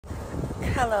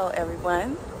Hello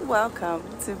everyone, welcome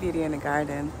to Beauty in the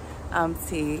Garden. I'm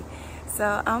T.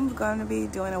 So I'm going to be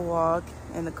doing a walk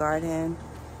in the garden.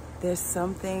 There's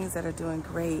some things that are doing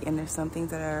great and there's some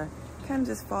things that are kind of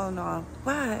just falling off.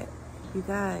 But you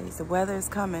guys, the weather is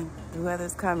coming. The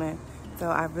weather's coming. So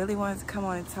I really wanted to come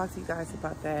on and talk to you guys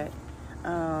about that.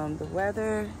 The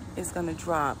weather is going to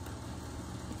drop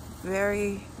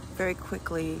very, very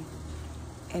quickly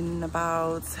in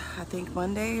about, I think,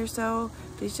 Monday or so.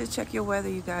 Please just check your weather,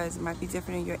 you guys. It might be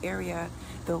different in your area.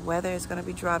 The weather is going to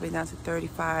be dropping down to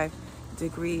 35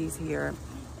 degrees here.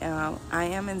 I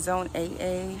am in zone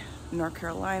AA, North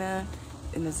Carolina.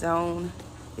 In the zone,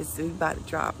 it's about to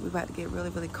drop. We're about to get really,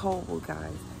 really cold,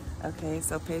 guys. Okay,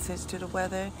 so pay attention to the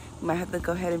weather. We might have to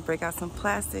go ahead and break out some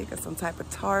plastic or some type of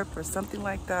tarp or something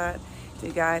like that to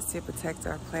you guys to protect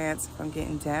our plants from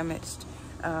getting damaged.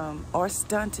 Or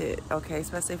stunted, okay,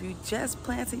 especially if you just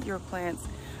planted your plants.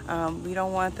 We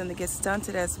don't want them to get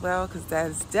stunted as well, because that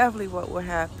is definitely what will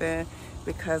happen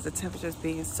because the temperatures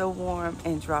being so warm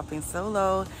and dropping so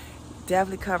low.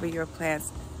 Definitely cover your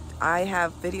plants. I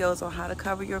have videos on how to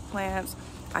cover your plants.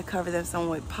 I cover them some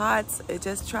with pots.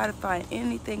 Just try to find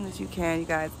anything that you can, you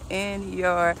guys, in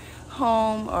your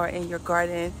home or in your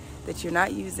garden that you're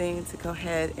not using to go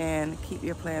ahead and keep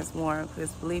your plants warm,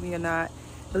 because believe it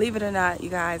or not, you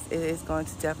guys, it is going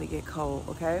to definitely get cold,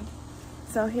 okay?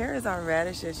 So here is our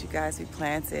radishes, you guys, we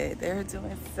planted. They're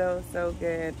doing so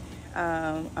good.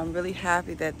 I'm really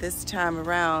happy that this time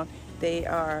around, they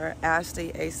are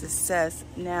actually a success.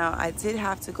 Now, I did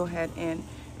have to go ahead and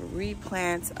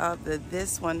replant of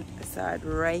this one side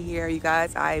right here, you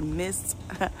guys. I missed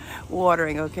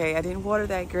watering, okay? I didn't water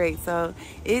that great, so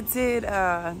it did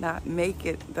not make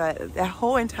it, but that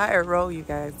whole entire row, you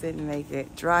guys, didn't make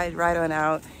it. Dried right on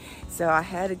out, so I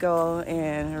had to go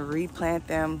and replant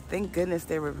them. Thank goodness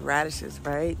they were radishes,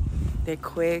 right? They're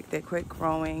quick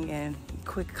growing and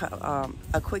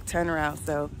a quick turnaround,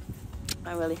 so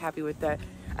I'm really happy with that.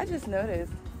 I just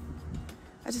noticed,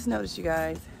 you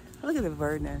guys, look at the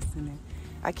bird nest in there.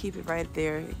 I keep it right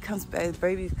there. It comes back,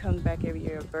 baby comes back every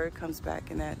year. A bird comes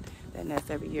back in that nest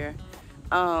every year.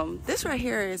 This right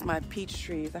here is my peach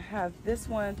trees. I have this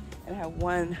one and I have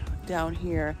one down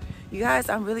here. You guys,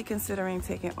 I'm really considering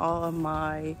taking all of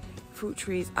my fruit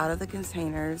trees out of the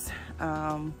containers,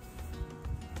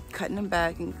 cutting them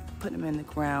back and putting them in the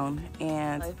ground.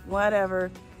 And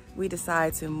whatever we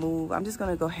decide to move, I'm just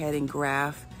gonna go ahead and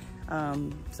graft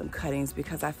some cuttings,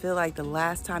 because I feel like the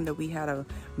last time that we had a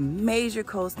major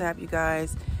cold snap, you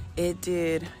guys, it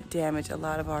did damage a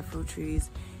lot of our fruit trees,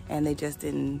 and they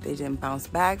didn't bounce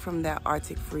back from that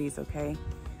Arctic freeze, okay?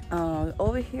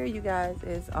 Over here, you guys,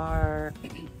 is our,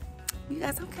 you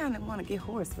guys, I kind of want to get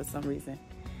hoarse for some reason.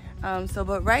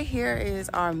 But right here is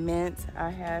our mint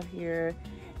I have here,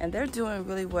 and they're doing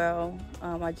really well.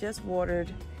 I just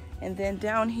watered. And then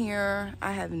down here,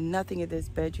 I have nothing in this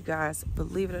bed, you guys.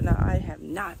 Believe it or not, I have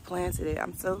not planted it.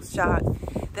 I'm so shocked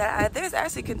that there's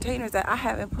actually containers that I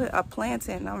haven't put a plant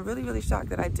in. I'm really, really shocked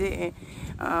that I didn't.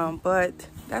 But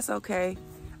that's okay.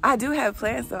 I do have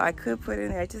plants, though. I could put in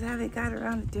there. I just haven't got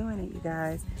around to doing it, you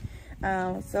guys.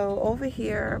 So over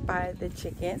here by the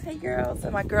chickens, hey girls,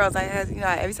 so my girls,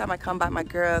 every time I come by my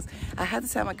girls, I have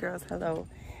to tell my girls hello.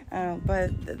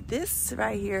 But this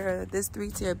right here, this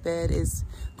 3-tier bed is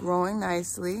growing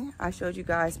nicely. I showed you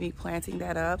guys me planting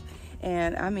that up,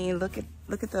 and I mean, look at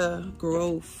the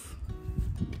growth.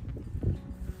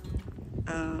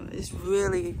 It's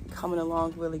really coming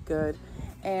along really good.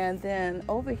 And then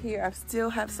over here, I still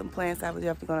have some plants I was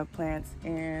definitely going to plant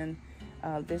in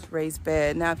this raised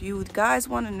bed. Now, if you guys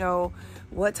want to know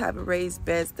what type of raised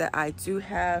beds that I do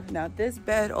have, now this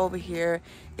bed over here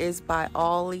is by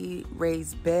Ollie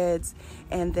Raised Beds,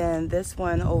 and then this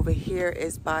one over here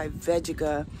is by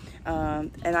Veggie.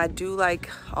 And I do like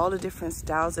all the different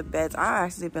styles of beds. I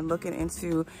actually been looking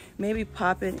into maybe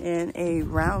popping in a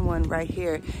round one right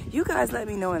here. You guys let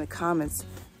me know in the comments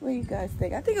what you guys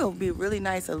think. I think it would be really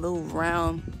nice, a little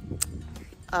round,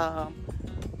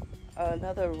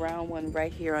 another round one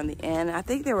right here on the end. I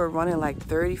think they were running like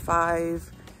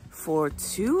 35 for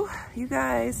 2, you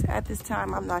guys, at this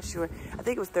time. I'm not sure. I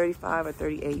think it was 35 or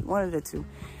 38, one of the two.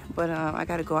 But I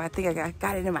gotta go. I think I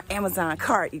got it in my Amazon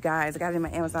cart, you guys. I got it in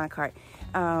my Amazon cart.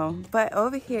 But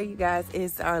over here, you guys,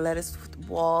 is our lettuce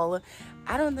wall.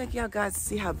 I don't think y'all guys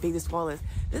see how big this wall is.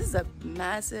 This is a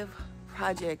massive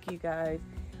project, you guys.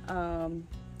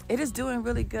 It is doing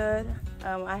really good.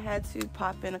 I had to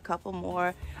pop in a couple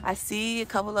more. I see a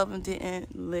couple of them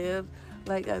didn't live,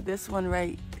 like this one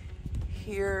right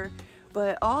here.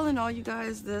 But all in all, you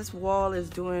guys, this wall is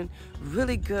doing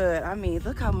really good. I mean,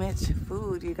 look how much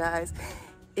food, you guys.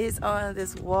 is on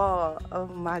this wall. Oh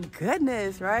my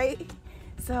goodness, right?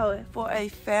 So for a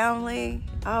family,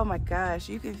 oh my gosh,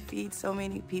 you can feed so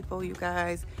many people, you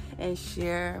guys, and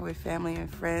share with family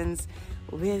and friends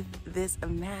with this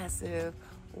massive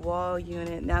wall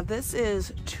unit. Now this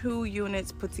is 2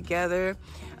 units put together.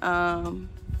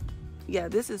 Yeah,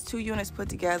 this is 2 units put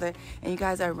together, and you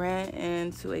guys, I ran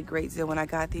into a great deal when I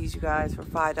got these, you guys, for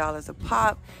 $5 a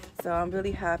pop. So I'm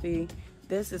really happy.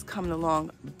 This is coming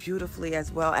along beautifully,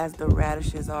 as well as the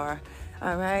radishes are.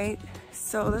 All right,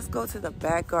 so let's go to the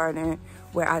back garden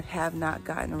where I have not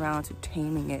gotten around to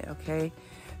taming it. Okay,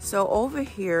 so over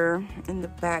here in the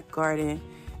back garden,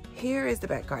 here is the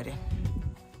back garden.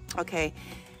 Okay,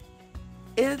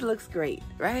 it looks great,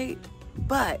 right?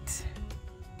 But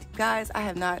guys, I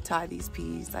have not tied these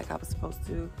peas like I was supposed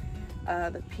to.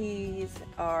 The peas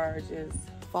are just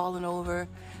falling over.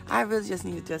 I really just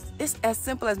need to it's as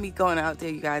simple as me going out there,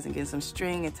 you guys, and getting some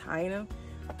string and tying them.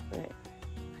 But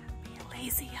being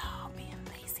lazy, y'all, being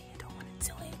lazy, I don't want to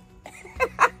do it.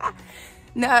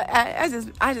 No, I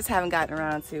just haven't gotten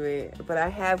around to it, but I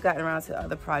have gotten around to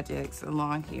other projects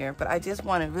along here. But I just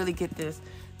want to really get this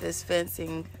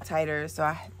fencing tighter,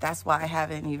 so that's why I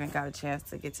haven't even got a chance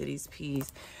to get to these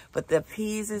peas. But the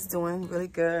peas is doing really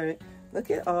good. Look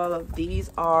at all of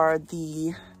these are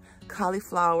the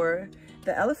cauliflower.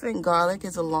 The elephant garlic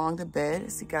is along the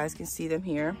bed, so you guys can see them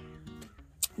here.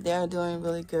 They're doing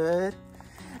really good.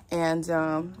 And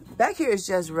back here is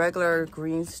just regular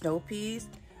green snow peas,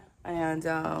 and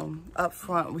up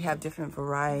front we have different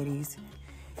varieties.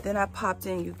 Then I popped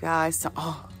in, you guys,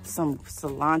 some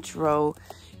cilantro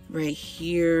right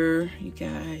here, you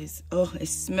guys. Oh, it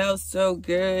smells so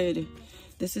good.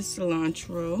 This is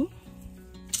cilantro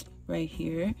right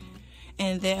here.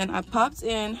 And then I popped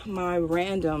in my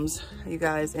randoms, you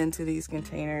guys, into these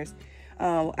containers.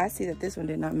 I see that this one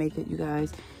did not make it, you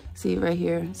guys. See right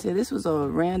here? See, this was a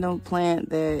random plant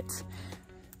that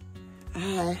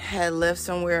I had left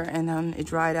somewhere, and it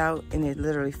dried out, and it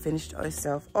literally finished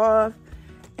itself off.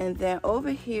 And then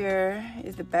over here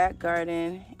is the back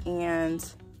garden,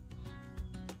 and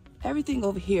everything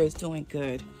over here is doing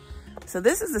good. So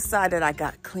this is the side that I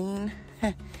got clean,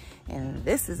 and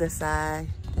this is the side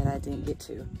that I didn't get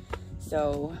to.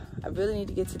 So I really need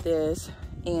to get to this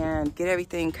and get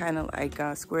everything kind of like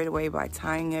squared away by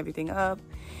tying everything up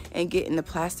and getting the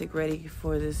plastic ready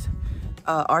for this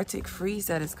Arctic freeze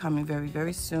that is coming very,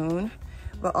 very soon.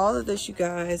 But all of this, you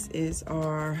guys, is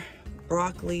our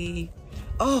broccoli.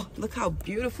 Oh, look how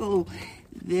beautiful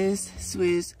this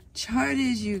Swiss chard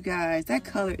is, you guys. That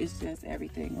color is just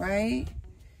everything, right?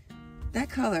 That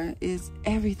color is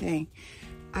everything.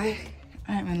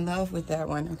 I'm in love with that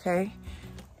one, okay?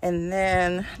 And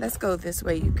then let's go this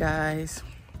way, you guys.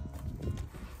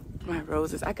 My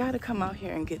roses. I gotta come out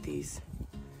here and get these.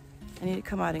 I need to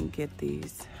come out and get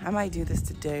these. I might do this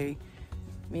today.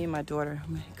 Me and my daughter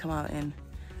might come out and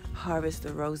harvest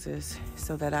the roses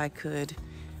so that I could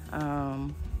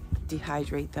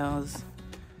dehydrate those.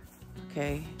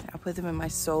 Okay, I put them in my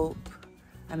soap.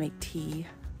 I make tea,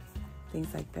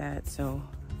 things like that. So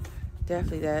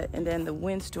definitely that. And then the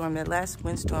windstorm, that last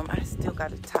windstorm, I still got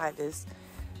to tie this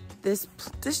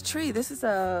tree. This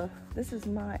is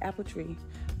my apple tree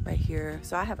right here.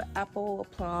 So I have an apple,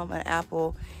 a plum, an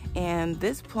apple, and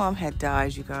this plum had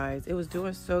died, you guys. It was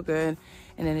doing so good,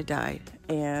 and then it died.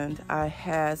 And I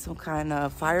had some kind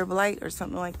of fire blight or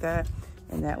something like that,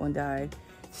 and that one died.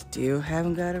 Still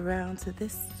haven't got around to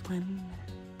this one.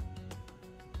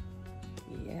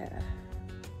 Yeah.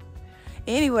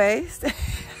 Anyways,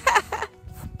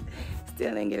 still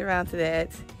didn't get around to that.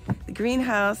 The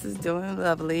greenhouse is doing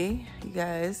lovely, you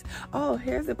guys. Oh,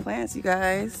 here's the plants, you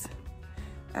guys.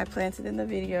 I planted in the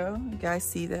video. You guys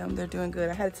see them, they're doing good.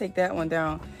 I had to take that one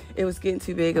down. It was getting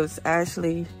too big. It was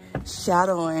actually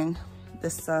shadowing the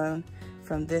sun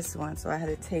from this one. So I had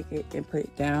to take it and put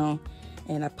it down.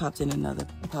 And I popped in another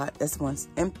pot. This one's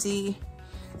empty.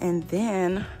 And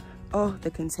then, oh,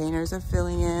 the containers are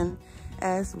filling in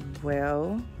as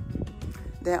well.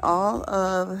 Then all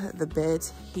of the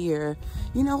beds here.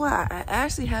 You know what? I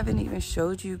actually haven't even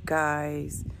showed you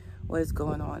guys what is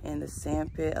going on in the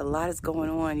sand pit. A lot is going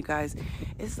on, you guys.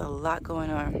 It's a lot going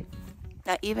on.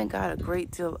 I even got a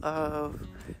great deal of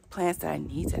plants that I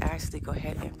need to actually go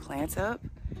ahead and plant up.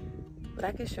 But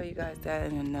I can show you guys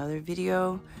that in another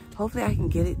video. Hopefully I can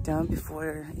get it done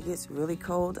before it gets really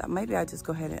cold. Maybe I just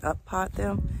go ahead and up pot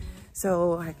them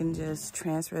so I can just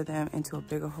transfer them into a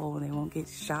bigger hole and they won't get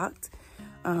shocked.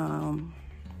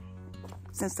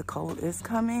 Since the cold is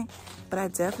coming. But I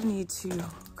definitely need to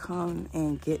come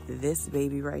and get this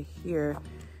baby right here.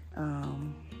 I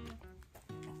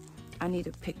need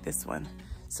to pick this one.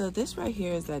 So this right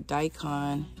here is that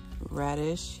daikon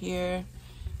radish here,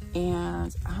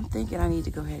 and I'm thinking I need to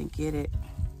go ahead and get it.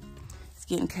 It's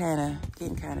getting kind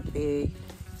of big.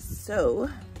 So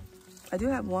I do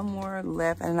have one more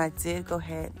left, and I did go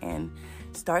ahead and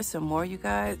start some more, you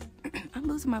guys. I'm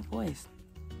losing my voice.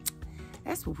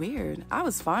 That's weird. I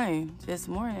was fine this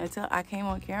morning until I came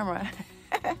on camera.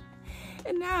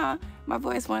 And now my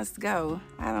voice wants to go.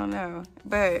 I don't know.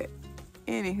 But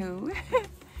anywho.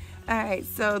 Alright,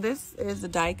 so this is the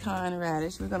daikon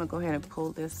radish. We're going to go ahead and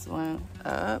pull this one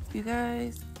up, you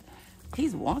guys.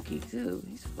 He's wonky too.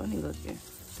 He's funny looking.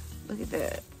 Look at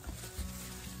that.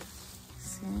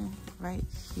 See, right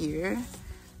here.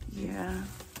 Yeah.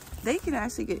 They can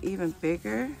actually get even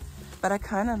bigger, but I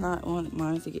kind of not want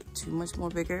mine to get too much more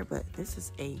bigger, but this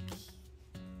is a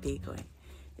big one.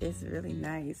 It's really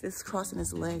nice. It's crossing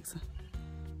its legs.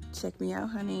 Check me out,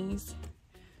 honeys.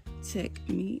 Check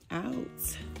me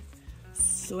out.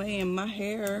 Swaying my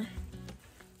hair.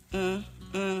 But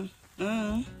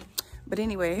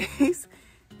anyways,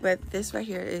 but this right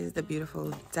here is the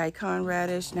beautiful daikon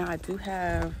radish. Now I do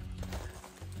have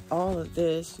all of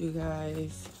this, you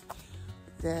guys,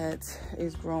 that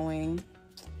is growing,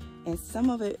 and some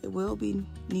of it will be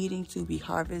needing to be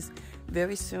harvested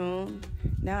very soon.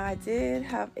 Now I did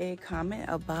have a comment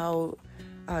about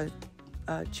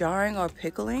jarring or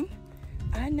pickling.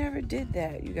 I never did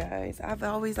that, you guys. I've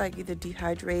always like either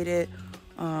dehydrated,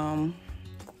 but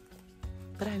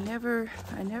I never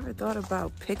thought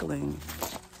about pickling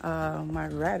my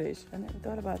radish. I never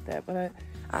thought about that, but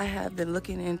I have been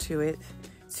looking into it,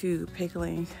 to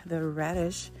pickling the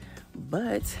radish.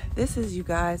 But this is, you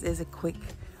guys, is a quick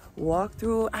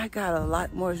walkthrough. I got a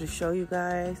lot more to show you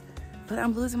guys, but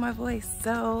I'm losing my voice,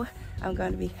 so I'm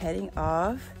going to be heading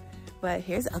off. But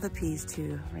here's other peas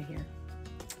too, right here.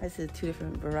 This is two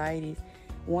different varieties.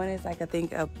 One is like, I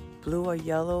think, a blue or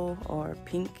yellow or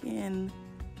pink and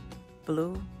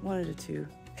blue, one of the two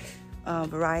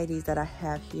varieties that I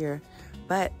have here.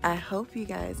 But I hope you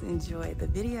guys enjoyed the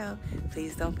video.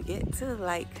 Please don't forget to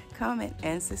like, comment,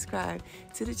 and subscribe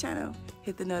to the channel.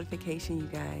 Hit the notification, you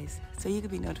guys, so you can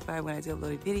be notified when I do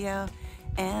upload a video.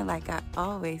 And like I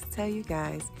always tell you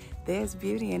guys, there's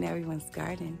beauty in everyone's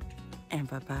garden. And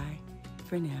bye-bye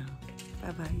for now.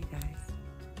 Bye-bye, you guys.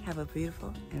 Have a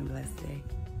beautiful and blessed day.